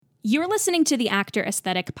You're listening to the Actor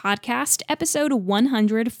Aesthetic Podcast, episode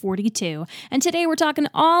 142, and today we're talking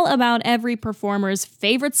all about every performer's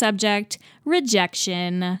favorite subject,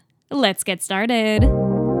 rejection. Let's get started.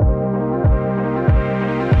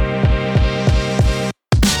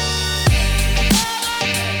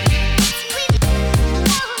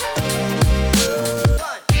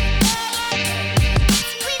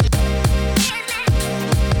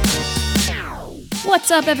 What's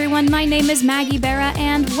up, everyone? My name is Maggie Berra,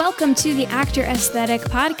 and welcome to the Actor Aesthetic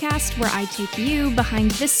Podcast, where I take you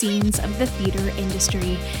behind the scenes of the theater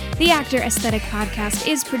industry. The Actor Aesthetic Podcast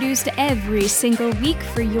is produced every single week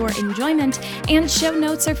for your enjoyment, and show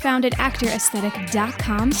notes are found at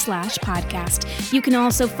actoraesthetic.com/podcast. You can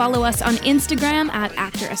also follow us on Instagram at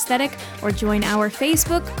Actor Aesthetic or join our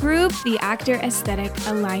Facebook group, the Actor Aesthetic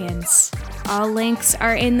Alliance. All links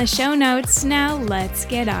are in the show notes. Now let's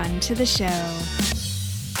get on to the show.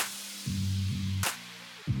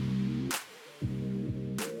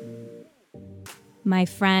 My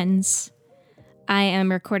friends, I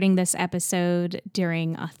am recording this episode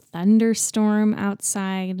during a thunderstorm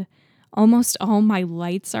outside. Almost all my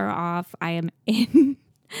lights are off. I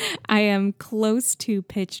am close to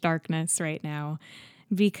pitch darkness right now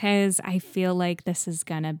because I feel like this is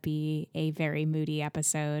going to be a very moody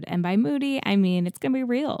episode. And by moody, I mean it's going to be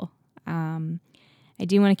real. I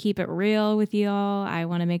do want to keep it real with y'all. I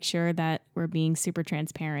want to make sure that we're being super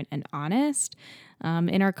transparent and honest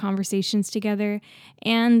in our conversations together.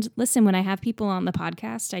 And listen, when I have people on the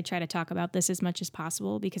podcast, I try to talk about this as much as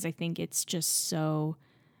possible because I think it's just such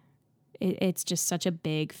a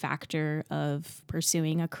big factor of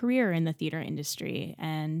pursuing a career in the theater industry,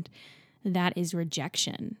 and that is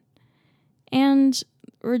rejection. And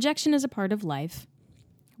rejection is a part of life.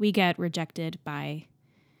 We get rejected by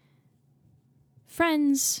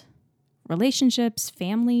friends, relationships,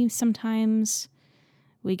 family sometimes.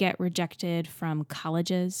 We get rejected from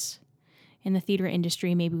colleges. In the theater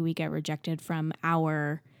industry, maybe we get rejected from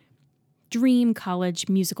our dream college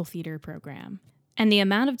musical theater program. And the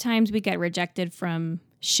amount of times we get rejected from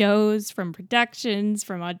shows, from productions,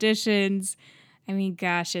 from auditions, I mean,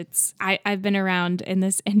 gosh, I've been around in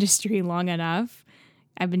this industry long enough.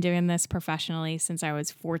 I've been doing this professionally since I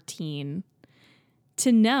was 14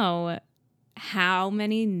 to know how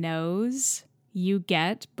many no's you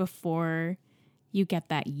get before you get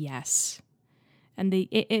that yes. And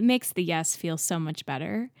it makes the yes feel so much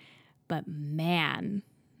better. But man,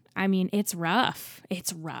 I mean, it's rough.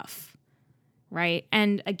 It's rough, right?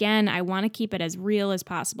 And again, I want to keep it as real as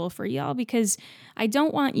possible for y'all because I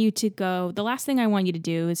don't want you to go, the last thing I want you to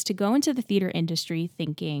do is to go into the theater industry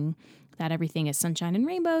thinking that everything is sunshine and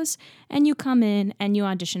rainbows, and you come in and you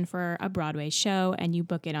audition for a Broadway show and you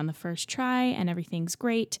book it on the first try and everything's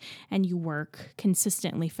great and you work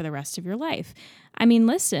consistently for the rest of your life. I mean,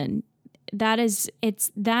 listen,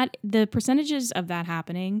 the percentages of that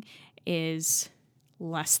happening is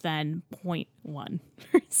less than 0.1%.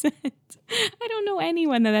 I don't know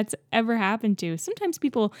anyone that's ever happened to. Sometimes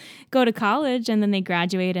people go to college and then they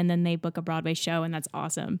graduate and then they book a Broadway show, and that's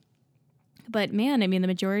awesome. But man, I mean, the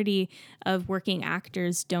majority of working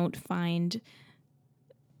actors don't find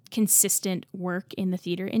consistent work in the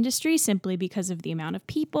theater industry simply because of the amount of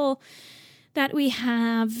people that we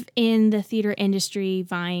have in the theater industry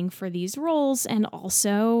vying for these roles, and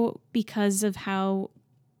also because of how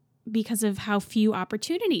few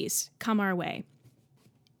opportunities come our way.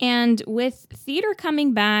 And with theater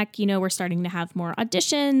coming back, you know, we're starting to have more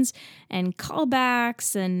auditions and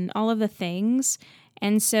callbacks and all of the things.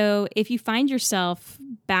 And so if you find yourself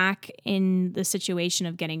back in the situation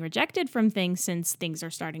of getting rejected from things since things are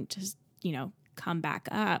starting to, you know, come back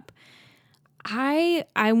up, I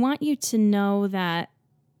want you to know that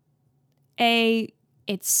it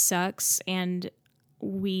sucks and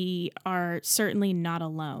we are certainly not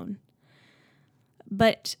alone.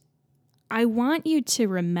 But I want you to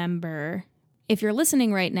remember, if you're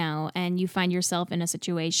listening right now and you find yourself in a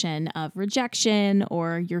situation of rejection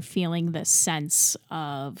or you're feeling this sense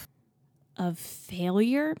of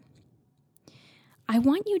failure, I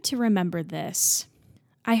want you to remember this.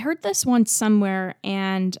 I heard this once somewhere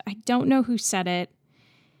and I don't know who said it,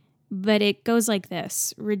 but it goes like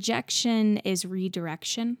this: rejection is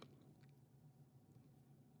redirection.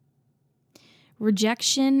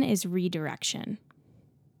 Rejection is redirection.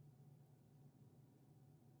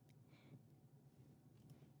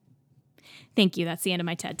 Thank you. That's the end of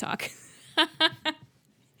my TED Talk.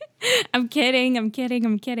 I'm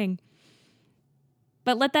kidding.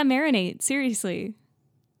 But let that marinate, seriously.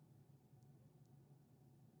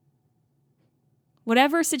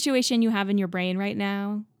 Whatever situation you have in your brain right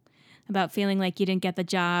now, about feeling like you didn't get the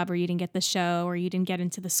job or you didn't get the show or you didn't get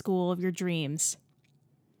into the school of your dreams.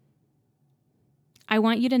 I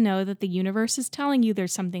want you to know that the universe is telling you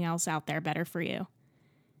there's something else out there better for you,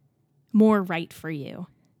 more right for you.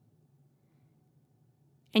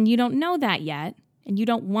 And you don't know that yet, and you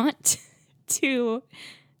don't want to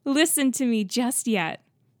listen to me just yet.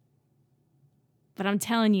 But I'm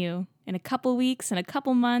telling you, in a couple weeks, in a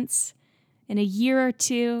couple months, in a year or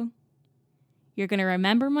two, you're going to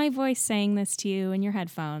remember my voice saying this to you in your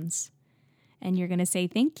headphones. And you're going to say,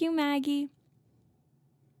 "Thank you, Maggie."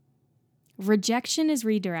 Rejection is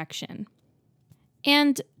redirection.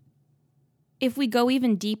 And if we go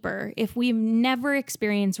even deeper, if we've never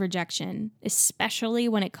experienced rejection, especially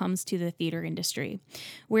when it comes to the theater industry,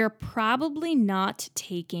 we're probably not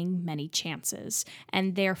taking many chances,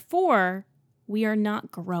 and therefore we are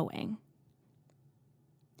not growing.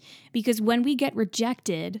 Because when we get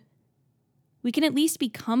rejected, we can at least be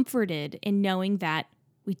comforted in knowing that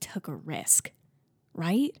we took a risk,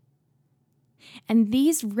 right? And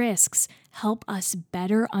these risks help us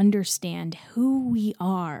better understand who we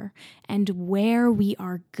are and where we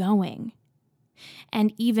are going.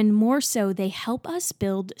 And even more so, they help us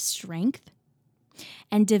build strength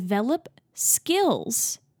and develop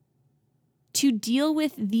skills to deal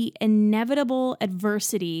with the inevitable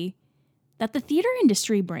adversity that the theater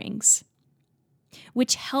industry brings,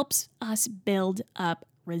 which helps us build up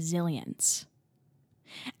resilience.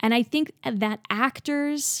 And I think that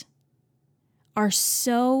actors are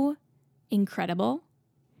so incredible,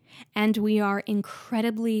 and we are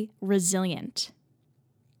incredibly resilient.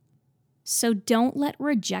 So don't let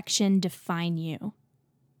rejection define you.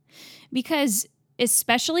 Because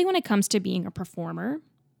especially when it comes to being a performer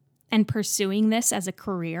and pursuing this as a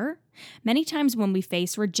career, many times when we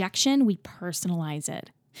face rejection, we personalize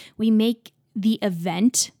it. We make the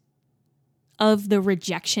event of the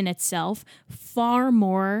rejection itself far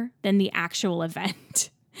more than the actual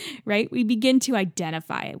event. Right? We begin to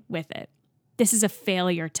identify with it. This is a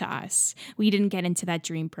failure to us. We didn't get into that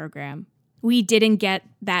dream program. We didn't get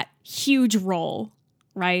that huge role,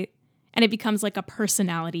 right? And it becomes like a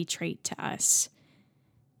personality trait to us.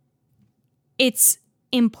 It's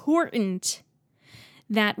important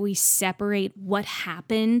that we separate what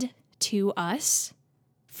happened to us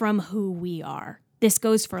from who we are. This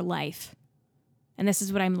goes for life. And this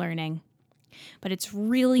is what I'm learning. But it's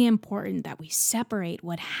really important that we separate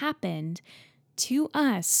what happened to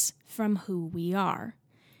us from who we are.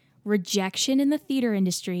 Rejection in the theater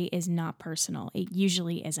industry is not personal. It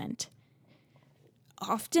usually isn't.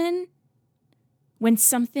 Often, when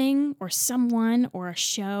something or someone or a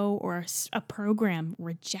show or a program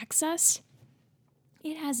rejects us,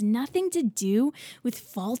 it has nothing to do with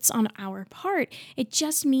faults on our part. It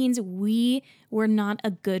just means we were not a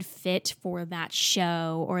good fit for that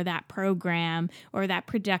show or that program or that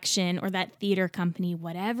production or that theater company,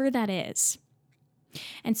 whatever that is.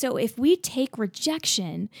 And so if we take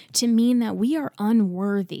rejection to mean that we are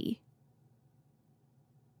unworthy,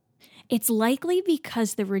 it's likely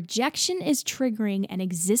because the rejection is triggering an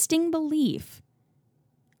existing belief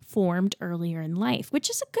formed earlier in life, which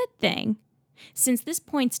is a good thing, since this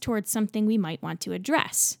points towards something we might want to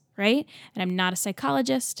address, right? And I'm not a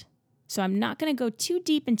psychologist, so I'm not going to go too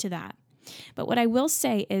deep into that. But what I will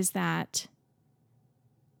say is that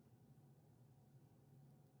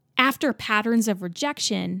after patterns of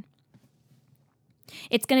rejection,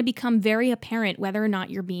 it's going to become very apparent whether or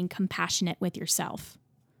not you're being compassionate with yourself.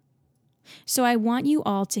 So I want you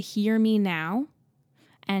all to hear me now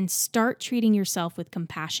and start treating yourself with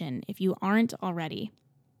compassion if you aren't already.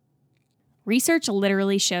 Research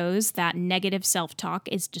literally shows that negative self-talk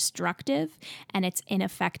is destructive and it's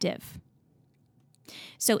ineffective.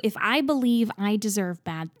 So if I believe I deserve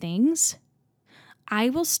bad things, I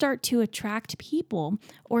will start to attract people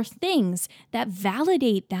or things that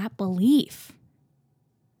validate that belief.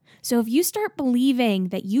 So if you start believing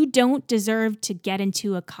that you don't deserve to get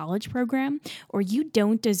into a college program or you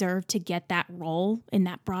don't deserve to get that role in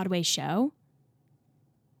that Broadway show,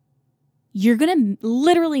 you're going to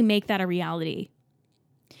literally make that a reality.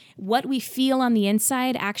 What we feel on the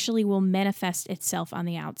inside actually will manifest itself on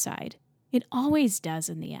the outside. It always does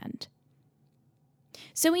in the end.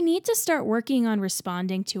 So we need to start working on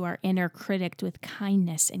responding to our inner critic with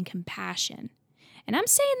kindness and compassion. And I'm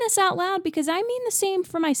saying this out loud because I mean the same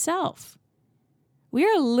for myself. We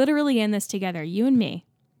are literally in this together, you and me.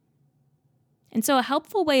 And so a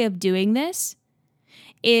helpful way of doing this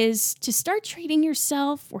is to start treating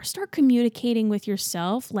yourself or start communicating with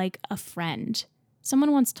yourself like a friend.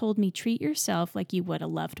 Someone once told me, treat yourself like you would a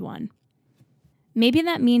loved one. Maybe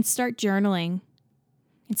that means start journaling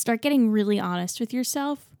and start getting really honest with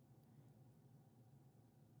yourself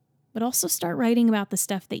but also start writing about the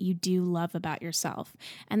stuff that you do love about yourself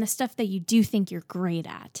and the stuff that you do think you're great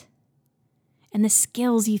at and the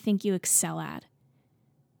skills you think you excel at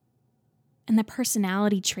and the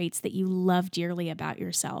personality traits that you love dearly about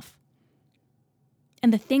yourself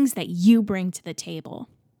and the things that you bring to the table.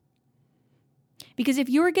 Because if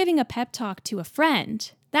you were giving a pep talk to a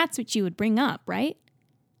friend, that's what you would bring up, right?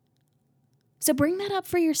 So bring that up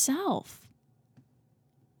for yourself.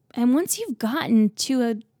 And once you've gotten to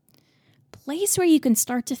a place where you can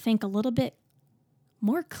start to think a little bit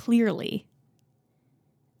more clearly,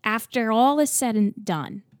 after all is said and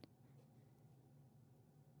done,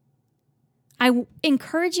 I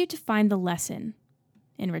encourage you to find the lesson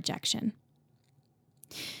in rejection.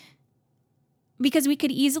 Because we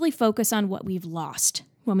could easily focus on what we've lost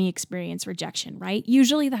when we experience rejection, right?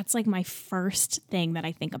 Usually that's like my first thing that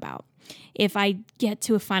I think about. If I get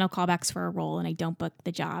to a final callbacks for a role and I don't book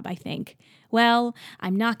the job, I think, well,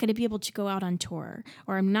 I'm not going to be able to go out on tour,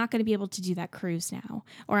 or I'm not going to be able to do that cruise now,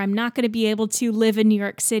 or I'm not going to be able to live in New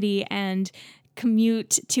York City and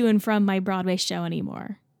commute to and from my Broadway show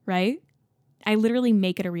anymore, right? I literally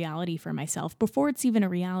make it a reality for myself before it's even a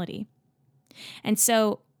reality. And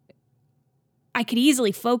so I could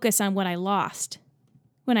easily focus on what I lost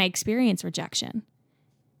when I experience rejection.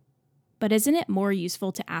 But isn't it more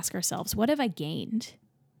useful to ask ourselves, what have I gained?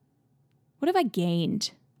 What have I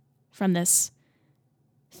gained from this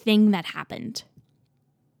thing that happened?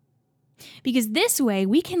 Because this way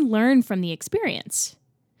we can learn from the experience.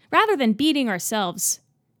 Rather than beating ourselves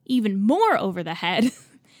even more over the head,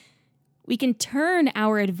 we can turn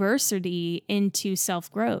our adversity into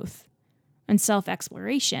self-growth and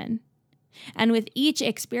self-exploration. And with each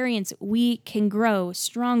experience, we can grow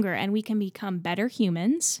stronger and we can become better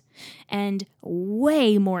humans and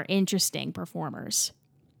way more interesting performers.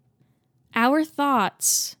 Our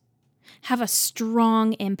thoughts have a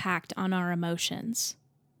strong impact on our emotions.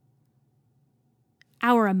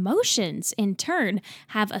 Our emotions, in turn,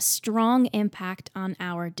 have a strong impact on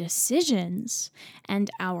our decisions and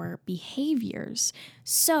our behaviors.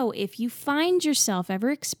 So if you find yourself ever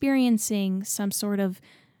experiencing some sort of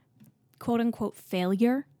quote-unquote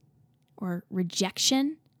failure or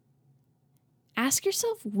rejection, ask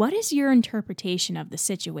yourself, what is your interpretation of the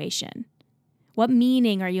situation? What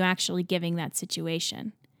meaning are you actually giving that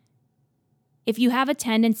situation? If you have a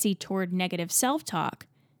tendency toward negative self-talk,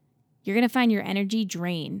 you're going to find your energy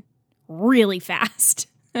drain really fast.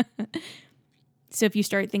 So if you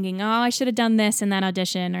start thinking, oh, I should have done this in that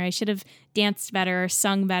audition, or I should have danced better, or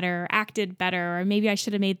sung better, or acted better, or maybe I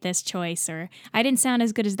should have made this choice, or I didn't sound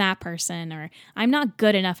as good as that person, or I'm not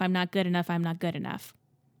good enough, I'm not good enough, I'm not good enough.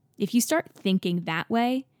 If you start thinking that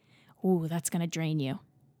way, ooh, that's going to drain you.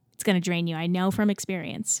 It's going to drain you. I know from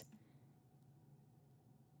experience.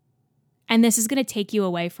 And this is going to take you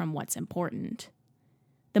away from what's important.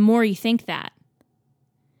 The more you think that,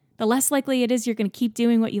 the less likely it is you're going to keep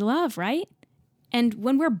doing what you love, right? And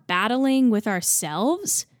when we're battling with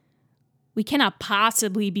ourselves, we cannot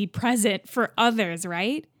possibly be present for others,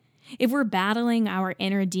 right? If we're battling our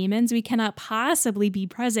inner demons, we cannot possibly be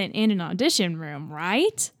present in an audition room,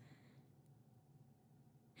 right?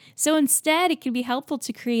 So instead, it can be helpful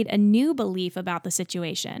to create a new belief about the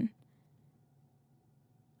situation.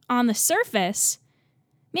 On the surface,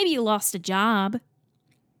 maybe you lost a job,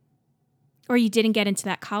 or you didn't get into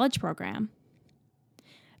that college program.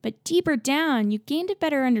 But deeper down, you gained a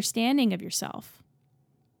better understanding of yourself.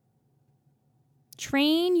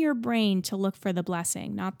 Train your brain to look for the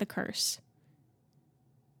blessing, not the curse.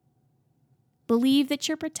 Believe that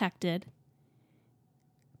you're protected.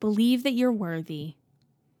 Believe that you're worthy.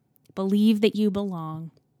 Believe that you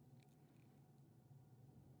belong.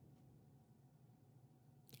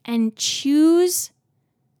 And choose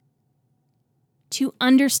to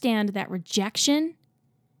understand that rejection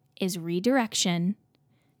is redirection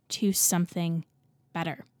to something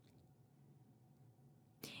better.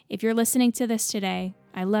 If you're listening to this today,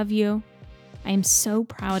 I love you. I am so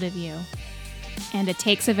proud of you. And it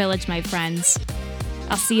takes a village, my friends.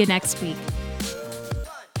 I'll see you next week.